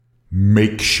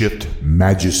Makeshift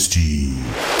Majesty.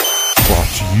 Brought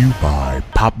to you by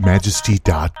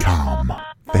PopMajesty.com.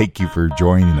 Thank you for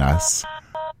joining us.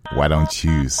 Why don't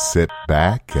you sit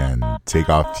back and take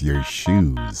off your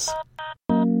shoes?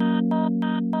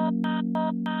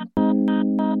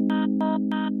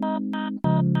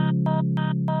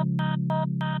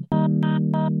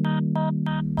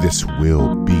 This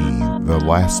will be the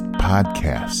last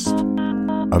podcast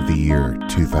of the year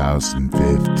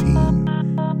 2015.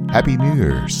 Happy New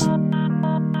Year's.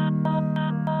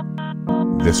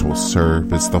 This will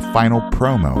serve as the final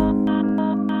promo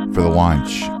for the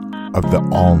launch of the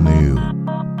all-new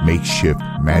Makeshift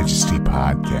Majesty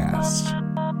podcast.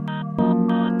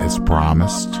 As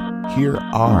promised, here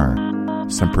are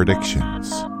some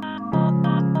predictions.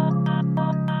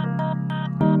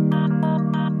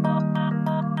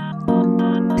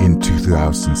 In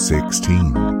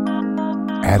 2016,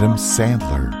 Adam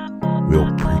Sandler will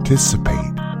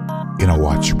participate in a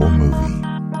watchable movie.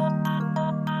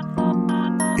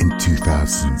 In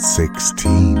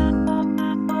 2016,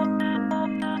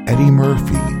 Eddie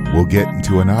Murphy will get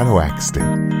into an auto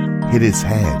accident, hit his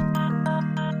head,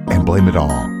 and blame it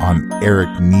all on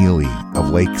Eric Neely of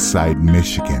Lakeside,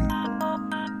 Michigan.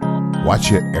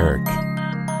 Watch it, Eric.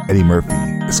 Eddie Murphy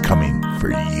is coming for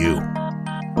you.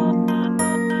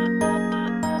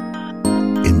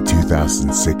 In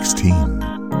 2016,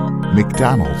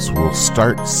 McDonald's will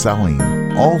start selling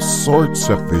all sorts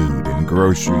of food in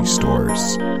grocery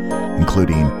stores,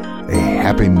 including a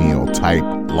Happy Meal type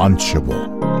Lunchable.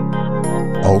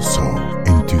 Also,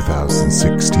 in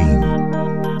 2016,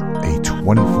 a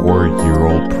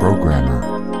 24-year-old programmer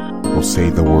will say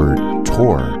the word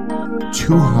tour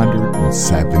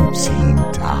 217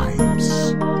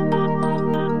 times.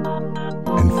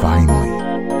 And finally,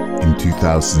 in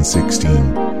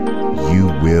 2016, you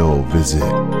will visit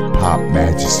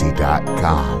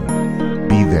PopMajesty.com.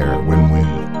 Be there when we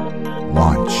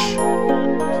launch.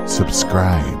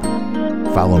 Subscribe.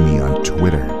 Follow me on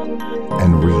Twitter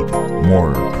and read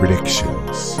more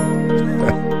predictions.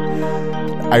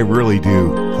 I really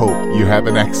do hope you have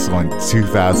an excellent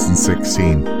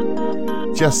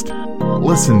 2016. Just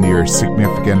listen to your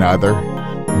significant other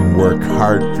and work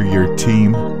hard for your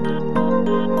team.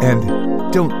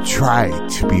 And don't try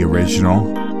to be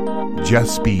original.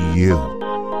 Just be you.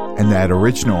 And that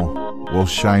original will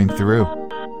shine through.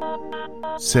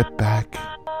 Sit back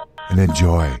and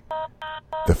enjoy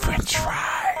the French fries.